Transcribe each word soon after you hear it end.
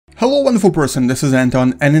Hello wonderful person, this is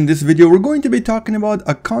Anton, and in this video we're going to be talking about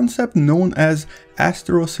a concept known as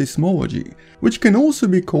Asteroseismology, which can also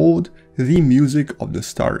be called the music of the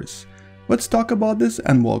stars. Let's talk about this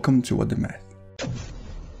and welcome to What the Math.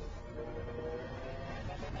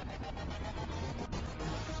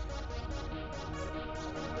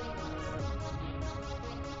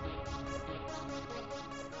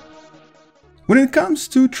 When it comes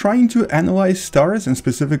to trying to analyze stars and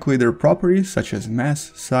specifically their properties such as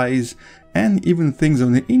mass, size, and even things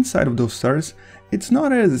on the inside of those stars, it's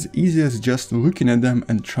not as easy as just looking at them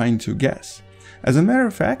and trying to guess. As a matter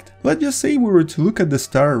of fact, let's just say we were to look at the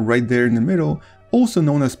star right there in the middle, also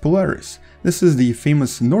known as Polaris. This is the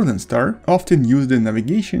famous northern star, often used in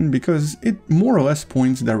navigation because it more or less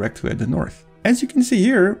points directly at the north. As you can see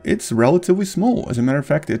here, it's relatively small. As a matter of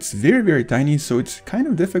fact, it's very tiny, so it's kind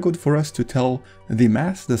of difficult for us to tell the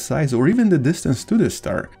mass, the size, or even the distance to this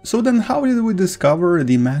star. So then how did we discover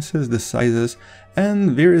the masses, the sizes,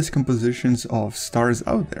 and various compositions of stars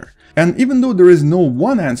out there? And even though there is no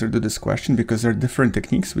one answer to this question because there are different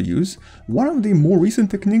techniques we use, one of the more recent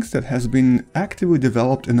techniques that has been actively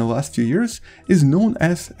developed in the last few years is known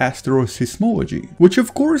as asteroseismology, which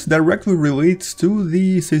of course directly relates to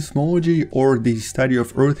the seismology or the study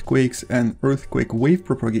of earthquakes and earthquake wave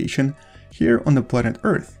propagation here on the planet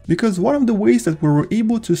Earth. Because one of the ways that we were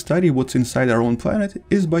able to study what's inside our own planet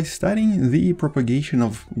is by studying the propagation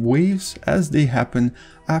of waves as they happen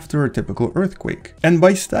after a typical earthquake. And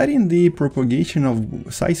by studying the propagation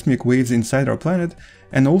of seismic waves inside our planet,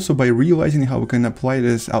 and also by realizing how we can apply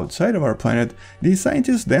this outside of our planet, the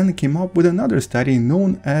scientists then came up with another study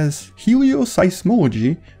known as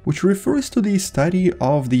helioseismology, which refers to the study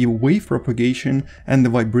of the wave propagation and the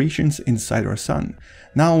vibrations inside our sun.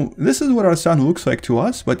 Now, this is what our sun looks like to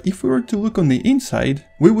us, but if we were to look on the inside,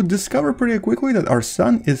 we would discover pretty quickly that our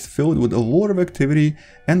sun is filled with a lot of activity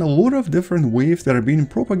and a lot of different waves that are being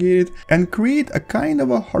propagated and create a kind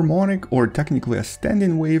of a harmonic, or technically a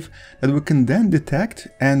standing wave, that we can then detect,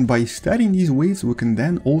 and by studying these waves we can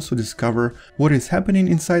then also discover what is happening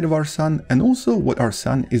inside of our sun and also what our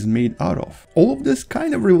sun is made out of. All of this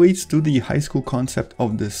kind of relates to the high school concept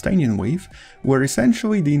of the standing wave, where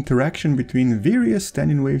essentially the interaction between various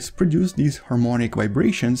standing waves produce these harmonic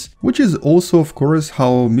vibrations, which is also of course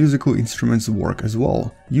how musical instruments work as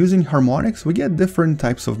well. Using harmonics we get different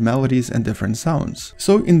types of melodies and different sounds.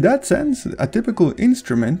 So in that sense, a typical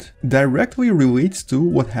instrument directly relates to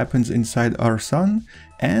what happens inside our sun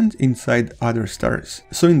and inside other stars.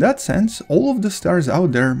 So in that sense, all of the stars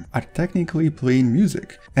out there are technically playing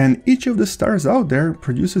music, and each of the stars out there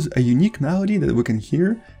produces a unique melody that we can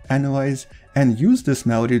hear, analyze, and use this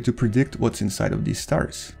melody to predict what's inside of these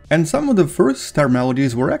stars. And some of the first star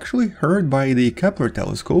melodies were actually heard by the Kepler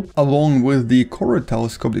telescope, along with the Konrad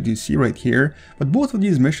telescope that you see right here, but both of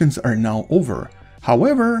these missions are now over.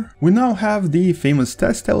 However, we now have the famous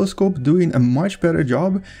TESS telescope doing a much better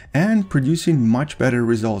job and producing much better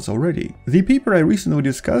results already. The paper I recently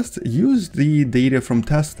discussed used the data from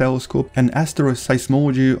TESS telescope and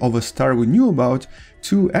asteroseismology of a star we knew about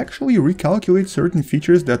to actually recalculate certain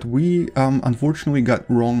features that we unfortunately got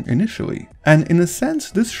wrong initially. And in a sense,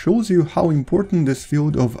 this shows you how important this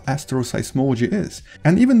field of asteroseismology is.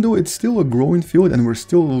 And even though it's still a growing field and we're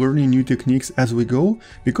still learning new techniques as we go,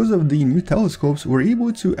 because of the new telescopes, we're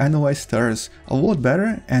able to analyze stars a lot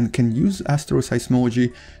better and can use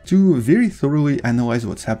asteroseismology to very thoroughly analyze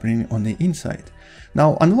what's happening on the inside.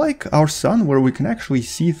 Now, unlike our sun, where we can actually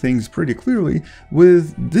see things pretty clearly,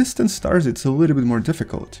 with distant stars it's a little bit more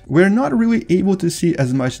difficult. We're not really able to see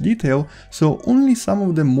as much detail, so only some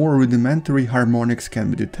of the more rudimentary harmonics can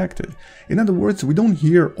be detected. In other words, we don't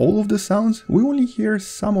hear all of the sounds, we only hear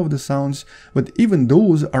some of the sounds, but even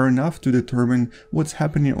those are enough to determine what's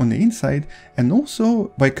happening on the inside, and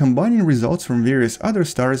also by combining results from various other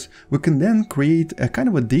stars, we can then create a kind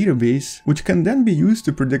of a database which can then be used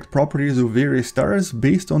to predict properties of various stars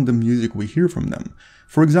based on the music we hear from them.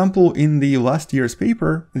 For example, in the last year's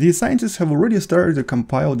paper, the scientists have already started to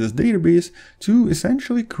compile this database to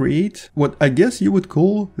essentially create what I guess you would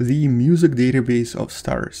call the music database of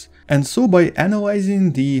stars. And so by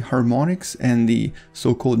analyzing the harmonics and the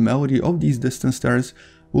so-called melody of these distant stars,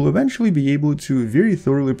 we'll eventually be able to very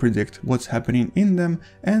thoroughly predict what's happening in them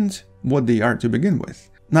and what they are to begin with.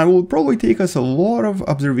 Now, it will probably take us a lot of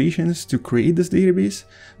observations to create this database,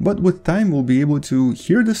 but with time we'll be able to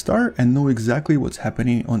hear the star and know exactly what's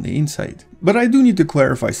happening on the inside. But I do need to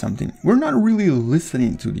clarify something. We're not really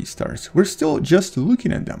listening to these stars, we're still just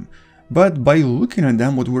looking at them. But by looking at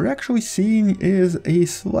them, what we're actually seeing is a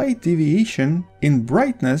slight deviation in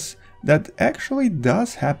brightness that actually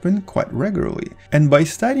does happen quite regularly. And by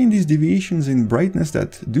studying these deviations in brightness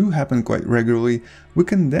that do happen quite regularly, we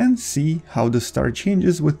can then see how the star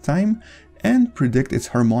changes with time and predict its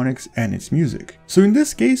harmonics and its music. So in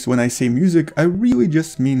this case, when I say music, I really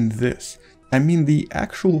just mean this. I mean the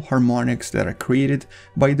actual harmonics that are created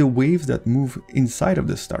by the waves that move inside of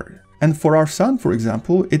the star. And for our sun, for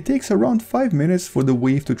example, it takes around 5 minutes for the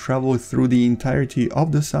wave to travel through the entirety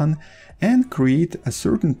of the sun and create a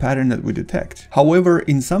certain pattern that we detect. However,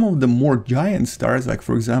 in some of the more giant stars, like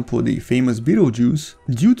for example the famous Betelgeuse,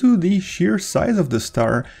 due to the sheer size of the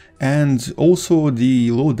star and also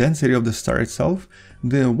the low density of the star itself,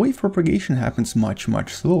 the wave propagation happens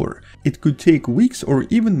much slower. It could take weeks or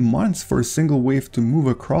even months for a single wave to move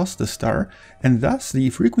across the star, and thus the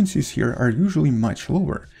frequencies here are usually much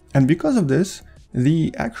lower. And because of this,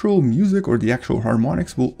 the actual music or the actual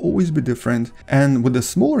harmonics will always be different, and with a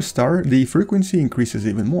smaller star, the frequency increases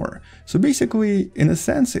even more. So basically, in a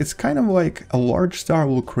sense, it's kind of like a large star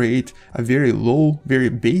will create a very low, very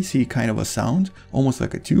bassy kind of a sound, almost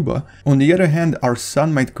like a tuba. On the other hand, our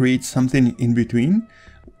sun might create something in between,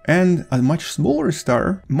 and a much smaller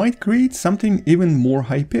star might create something even more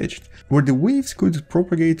high-pitched, where the waves could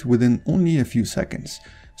propagate within only a few seconds.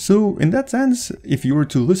 So in that sense, if you were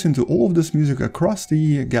to listen to all of this music across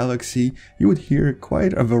the galaxy, you would hear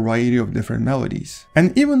quite a variety of different melodies.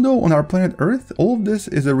 And even though on our planet Earth, all of this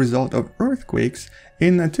is a result of earthquakes,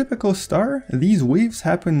 in a typical star, these waves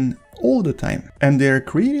happen all the time, and they're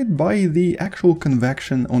created by the actual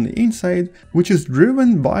convection on the inside, which is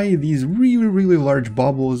driven by these really large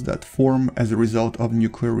bubbles that form as a result of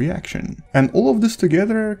nuclear reaction. And all of this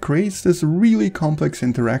together creates this really complex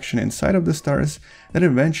interaction inside of the stars that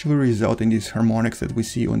eventually result in these harmonics that we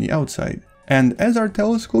see on the outside. And as our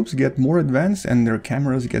telescopes get more advanced and their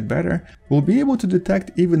cameras get better, we'll be able to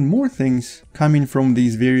detect even more things coming from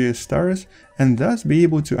these various stars and thus be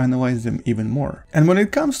able to analyze them even more. And when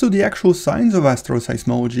it comes to the actual science of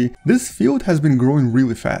asteroseismology, this field has been growing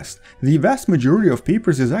really fast. The vast majority of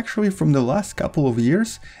papers is actually from the last couple of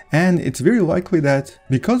years, and it's very likely that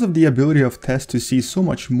because of the ability of TESS to see so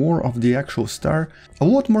much more of the actual star, a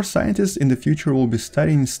lot more scientists in the future will be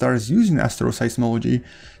studying stars using asteroseismology,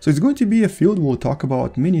 so it's going to be a field we'll talk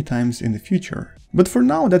about many times in the future. But for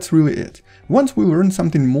now, that's really it. Once we learn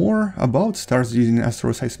something more about stars using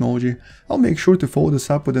asteroseismology, I'll make sure to follow this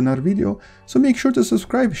up with another video, so make sure to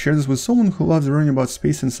subscribe, share this with someone who loves learning about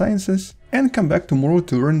space and sciences, and come back tomorrow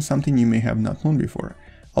to learn something you may have not known before.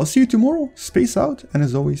 I'll see you tomorrow, space out, and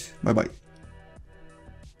as always, bye bye.